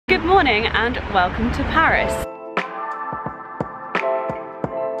Good morning and welcome to Paris.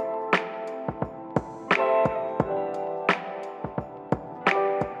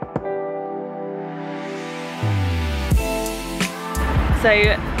 So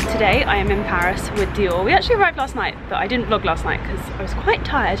today I am in Paris with Dior. We actually arrived last night, but I didn't vlog last night because I was quite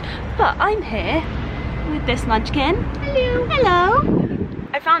tired. But I'm here with this munchkin. Hello. Hello.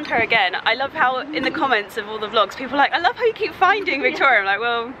 I found her again. I love how in the comments of all the vlogs people are like, I love how you keep finding Victoria. I'm like,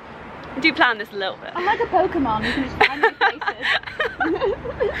 well, I do plan this a little bit. I'm like a Pokemon, you can just find my places.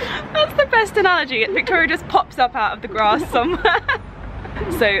 That's the best analogy. Victoria just pops up out of the grass somewhere.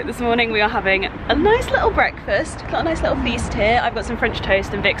 So this morning we are having a nice little breakfast. Got a nice little feast here. I've got some French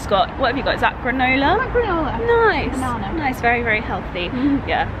toast and Vic's got, what have you got? Is that granola? Granola. Nice. Banana. Nice, very, very healthy.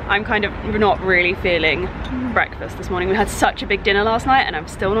 Yeah, I'm kind of not really feeling breakfast this morning. We had such a big dinner last night and I'm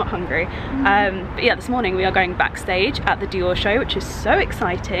still not hungry. But yeah, this morning we are going backstage at the Dior show, which is so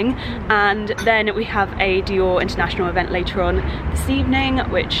exciting. And then we have a Dior international event later on this evening,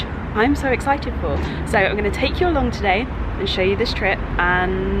 which I'm so excited for. So I'm going to take you along today and show you this trip,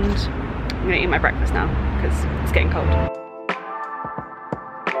 and I'm going to eat my breakfast now because it's getting cold.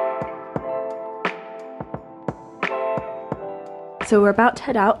 So we're about to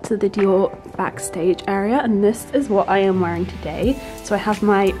head out to the Dior backstage area, and this is what I am wearing today. So I have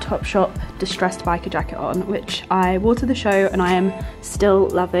my Topshop distressed biker jacket on, which I wore to the show, and I am still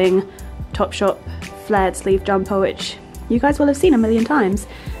loving Topshop flared sleeve jumper, which you guys will have seen a million times.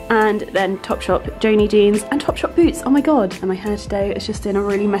 And then Topshop Joni jeans and Topshop boots, oh my god. And my hair today is just in a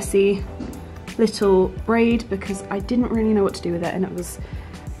really messy little braid because I didn't really know what to do with it, and it was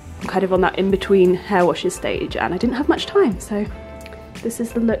kind of on that in-between hair washes stage and I didn't have much time, so this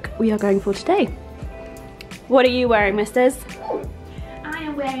is the look we are going for today. What are you wearing, misters? I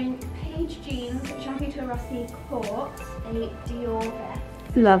am wearing Page jeans, Champy to Rusty Court, a Dior vest,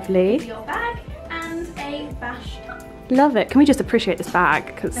 Lovely. a Dior bag, and a Bash top. Love it. Can we just appreciate this bag?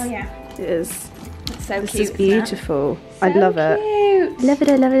 Because it is. It's so this cute. is beautiful. So I love it. Cute. Love it,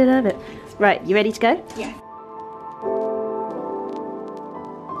 I love it, I love it. Right, you ready to go? Yeah.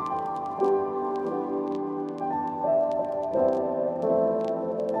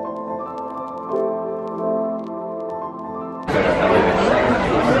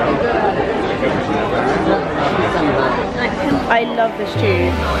 I love this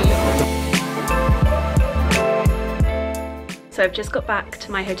tube. So I've just got back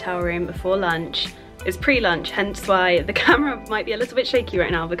to my hotel room before lunch. It's pre-lunch, hence why the camera might be a little bit shaky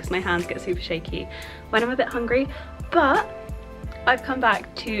right now because my hands get super shaky when I'm a bit hungry. But I've come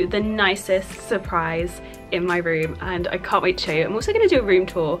back to the nicest surprise in my room and I can't wait to show you. I'm also going to do a room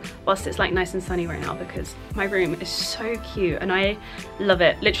tour whilst it's like nice and sunny right now because my room is so cute and I love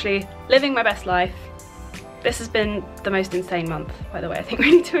it. Literally living my best life. This has been the most insane month, by the way. I think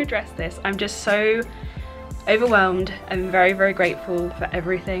we need to address this. I'm just so overwhelmed. I'm very, very grateful for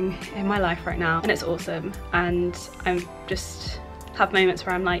everything in my life right now and it's awesome. And I'm just have moments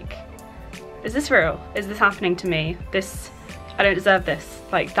where I'm like, is this real? Is this happening to me? I don't deserve this.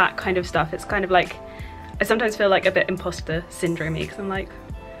 Like that kind of stuff. It's kind of like, I sometimes feel like a bit imposter syndrome-y because I'm like,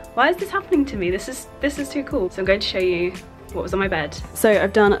 why is this happening to me? This is too cool. So I'm going to show you what was on my bed. So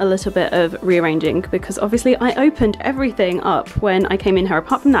I've done a little bit of rearranging because obviously I opened everything up when I came in here.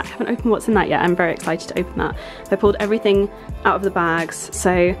 Apart from that, I haven't opened what's in that yet. I'm very excited to open that. I pulled everything out of the bags.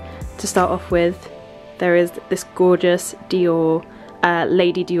 So to start off with, there is this gorgeous Dior,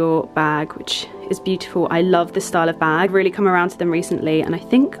 Lady Dior bag, which is beautiful. I love this style of bag. I've really come around to them recently and I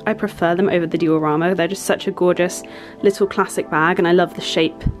think I prefer them over the Diorama. They're just such a gorgeous little classic bag and I love the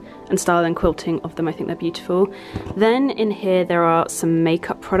shape and style and quilting of them. I think they're beautiful. Then in here there are some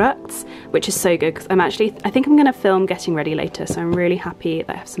makeup products, which is so good because I think I'm gonna film getting ready later, so I'm really happy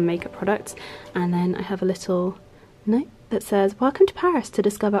that I have some makeup products. And then I have a little note that says, welcome to Paris to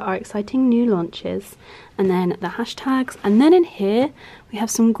discover our exciting new launches. And then the hashtags. And then in here we have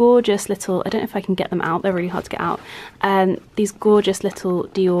some gorgeous little, I don't know if I can get them out, they're really hard to get out. These gorgeous little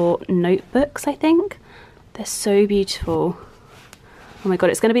Dior notebooks, I think. They're so beautiful. Oh my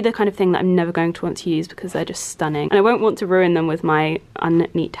god, it's going to be the kind of thing that I'm never going to want to use because they're just stunning. And I won't want to ruin them with my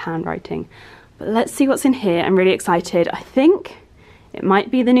unneat handwriting. But let's see what's in here. I'm really excited. I think it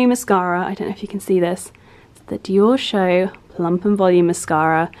might be the new mascara. I don't know if you can see this. It's the Dior Show Plump and Volume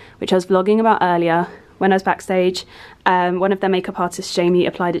Mascara, which I was vlogging about earlier when I was backstage. One of their makeup artists, Jamie,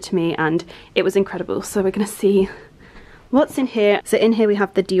 applied it to me and it was incredible. So we're going to see what's in here. So in here we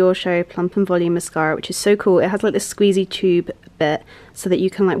have the Dior Show Plump and Volume Mascara, which is so cool. It has like this squeezy tube bit so that you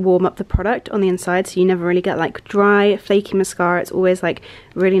can like warm up the product on the inside, so you never really get like dry, flaky mascara. It's always like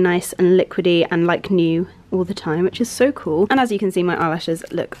really nice and liquidy and like new all the time, which is so cool. And as you can see, my eyelashes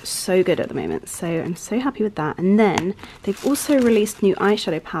look so good at the moment, so I'm so happy with that. And then they've also released new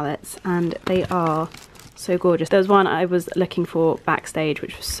eyeshadow palettes, and they are so gorgeous. There was one I was looking for backstage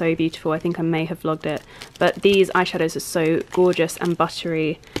which was so beautiful. I think I may have vlogged it, but these eyeshadows are so gorgeous and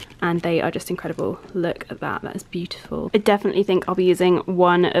buttery, and they are just incredible. Look at that, that is beautiful. I definitely think I'll be using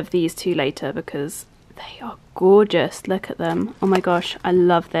one of these two later because they are gorgeous. Look at them. Oh my gosh, I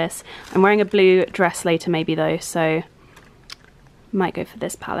love this. I'm wearing a blue dress later maybe though, so might go for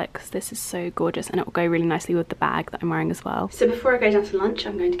this palette because this is so gorgeous, and it will go really nicely with the bag that I'm wearing as well. So before I go down to lunch,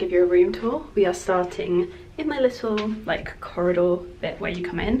 I'm going to give you a room tour. We are starting in my little like corridor bit where you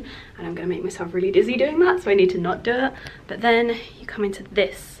come in, and I'm going to make myself really dizzy doing that, so I need to not do it. But then you come into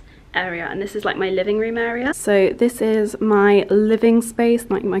this area, and this is like my living room area. So this is my living space,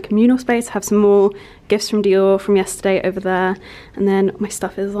 like my communal space. I have some more gifts from Dior from yesterday over there, and then my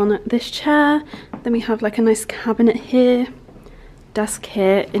stuff is on this chair. Then we have like a nice cabinet here, desk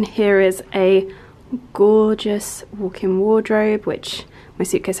here, and here is a gorgeous walk-in wardrobe, which my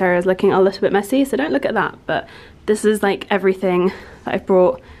suitcase area is looking a little bit messy, so don't look at that, but this is like everything that I've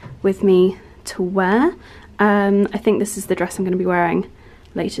brought with me to wear. I think this is the dress I'm going to be wearing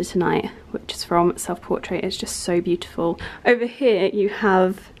later tonight, which is from Self Portrait. It's just so beautiful. Over here you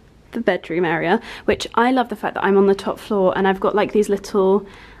have the bedroom area, which I love the fact that I'm on the top floor and I've got like these little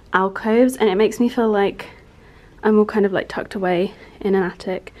alcoves, and it makes me feel like I'm all kind of like tucked away in an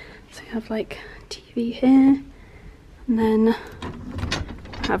attic. So you have like TV here, and then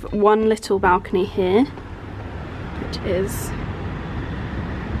I have one little balcony here, which is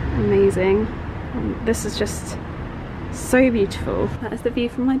amazing. And this is just so beautiful. That is the view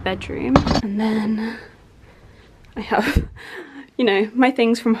from my bedroom. And then I have, you know, my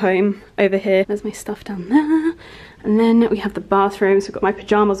things from home over here. There's my stuff down there. And then we have the bathroom. So I've got my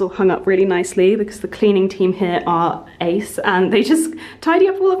pajamas all hung up really nicely because the cleaning team here are ace, and they just tidy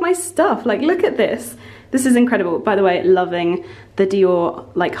up all of my stuff. Like, look at this. This is incredible. By the way, loving the Dior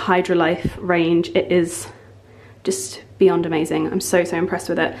like Hydra Life range. It is just beyond amazing. I'm so impressed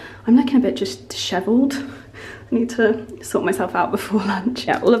with it. I'm looking a bit just disheveled. I need to sort myself out before lunch.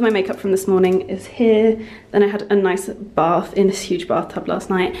 Yeah, all of my makeup from this morning is here. Then I had a nice bath in this huge bathtub last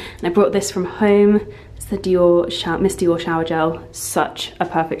night, and I brought this from home. It's the Dior Miss Dior shower gel. Such a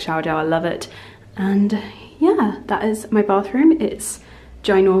perfect shower gel, I love it. And yeah, that is my bathroom. It's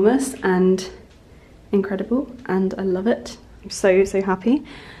ginormous and incredible, and I love it. I'm so happy.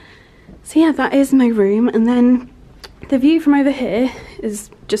 So yeah, that is my room, and then the view from over here is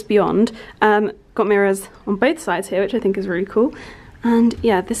just beyond. Got mirrors on both sides here, which I think is really cool. And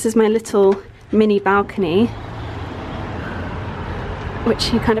yeah, this is my little mini balcony,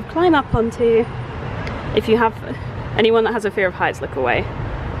 which you kind of climb up onto. If you have anyone that has a fear of heights, look away.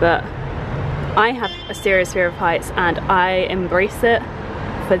 But I have a serious fear of heights, and I embrace it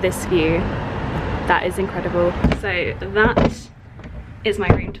for this view. That is incredible. So that is my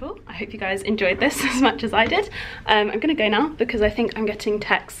room tour. I hope you guys enjoyed this as much as I did. I'm gonna go now because I think I'm getting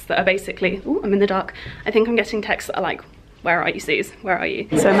texts that are basically, oh, I'm in the dark. I think I'm getting texts that are like, where are you, Suze? Where are you?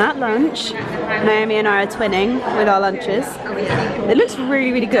 So I'm at lunch. Naomi and I are twinning with our lunches. It looks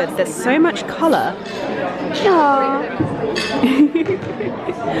really good. There's so much colour.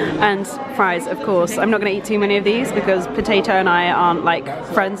 And fries, of course. I'm not gonna eat too many of these because Potato and I aren't like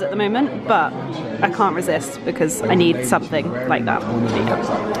friends at the moment, but I can't resist because I need something like that.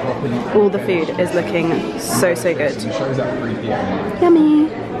 All the food is looking so good.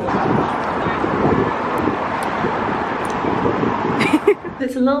 Yummy.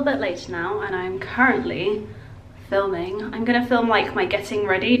 It's a little bit later now, and I'm currently filming. I'm gonna film like my getting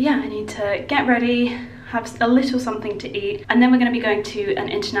ready. Yeah, I need to get ready, have a little something to eat, and then we're going to be going to an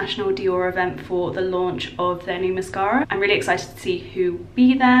international Dior event for the launch of their new mascara. I'm really excited to see who will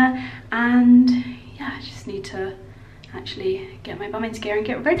be there, and yeah, I just need to actually get my bum into gear and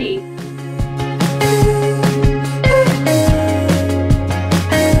get ready.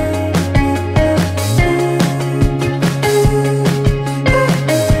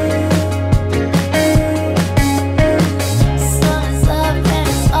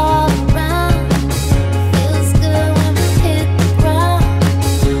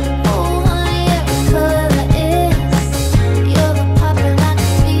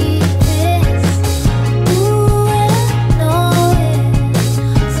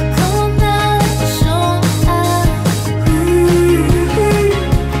 Come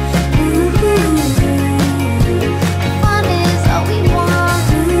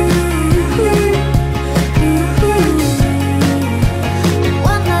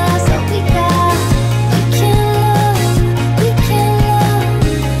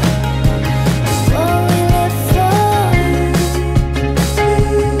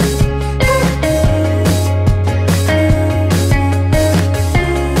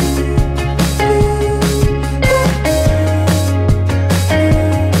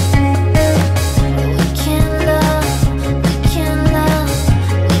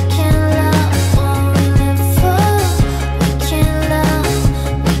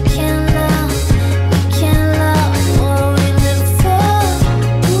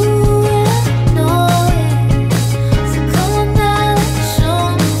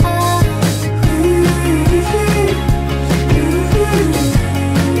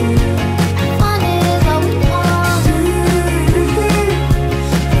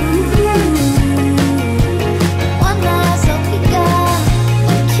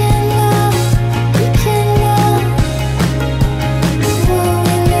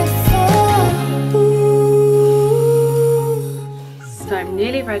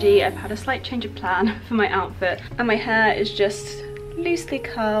I've had a slight change of plan for my outfit, and my hair is just loosely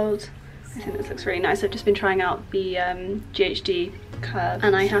curled. I think this looks really nice. I've just been trying out the GHD curve,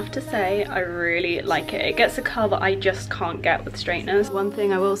 and I have to say I really like it. It gets a curl that I just can't get with straighteners. One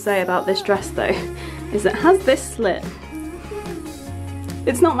thing I will say about this dress though is it has this slit.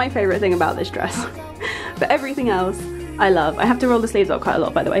 It's not my favourite thing about this dress, but everything else I love. I have to roll the sleeves up quite a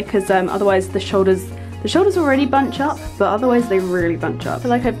lot, by the way, because otherwise the shoulders already bunch up, but otherwise they really bunch up. I feel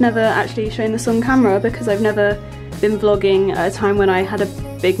like I've never actually shown this on camera because I've never been vlogging at a time when I had a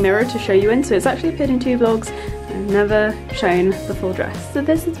big mirror to show you in, so it's actually appeared in 2 vlogs. I've never shown the full dress. So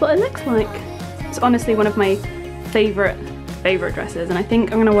this is what it looks like. It's honestly one of my favourite dresses, and I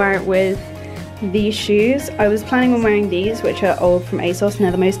think I'm gonna wear it with these shoes. I was planning on wearing these, which are old from ASOS, and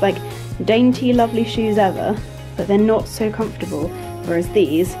they're the most like dainty, lovely shoes ever, but they're not so comfortable, whereas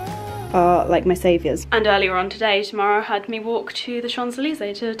these are like my saviours. And earlier on today, Tamara had me walk to the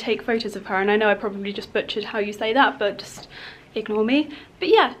Champs-Elysees to take photos of her, and I know I probably just butchered how you say that, but just ignore me. But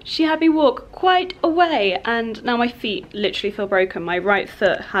yeah, she had me walk quite a way, and now my feet literally feel broken. My right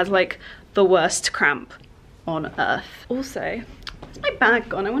foot has like the worst cramp on earth. Also, where's my bag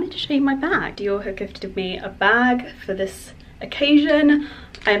gone? I wanted to show you my bag. Dior had gifted me a bag for this occasion.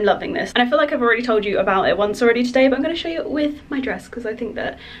 I am loving this, and I feel like I've already told you about it once already today, but I'm going to show you it with my dress because I think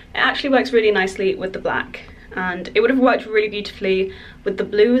that it actually works really nicely with the black, and it would have worked really beautifully with the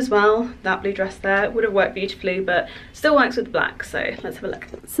blue as well. That blue dress there would have worked beautifully, but still works with the black, so let's have a look.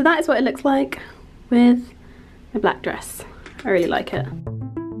 So that is what it looks like with my black dress. I really like it.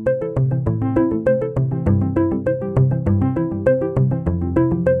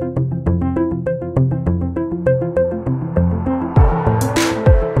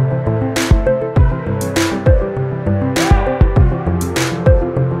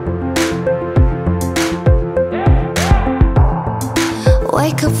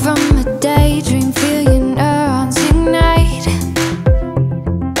 Wake up from a daydream, feel your neurons ignite.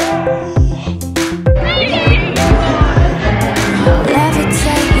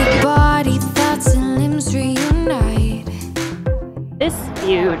 Levitate your body, thoughts and limbs reunite. This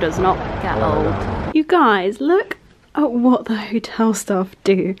view does not get old. You guys, look at what the hotel staff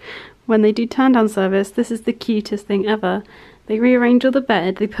do when they do turn down service. This is the cutest thing ever. They rearrange all the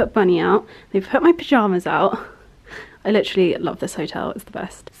bed, they put Bunny out, they put my pyjamas out. I literally love this hotel, it's the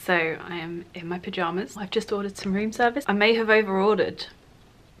best. So I am in my pyjamas. I've just ordered some room service. I may have over-ordered,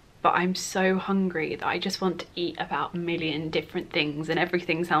 but I'm so hungry that I just want to eat about a million different things, and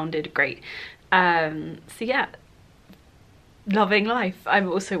everything sounded great. So yeah, loving life. I'm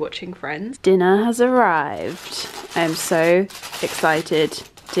also watching Friends. Dinner has arrived. I am so excited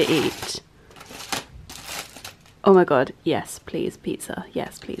to eat. Oh my god, yes please, pizza.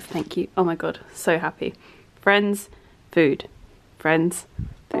 Yes please, thank you. Oh my god, so happy. Friends, food. Friends,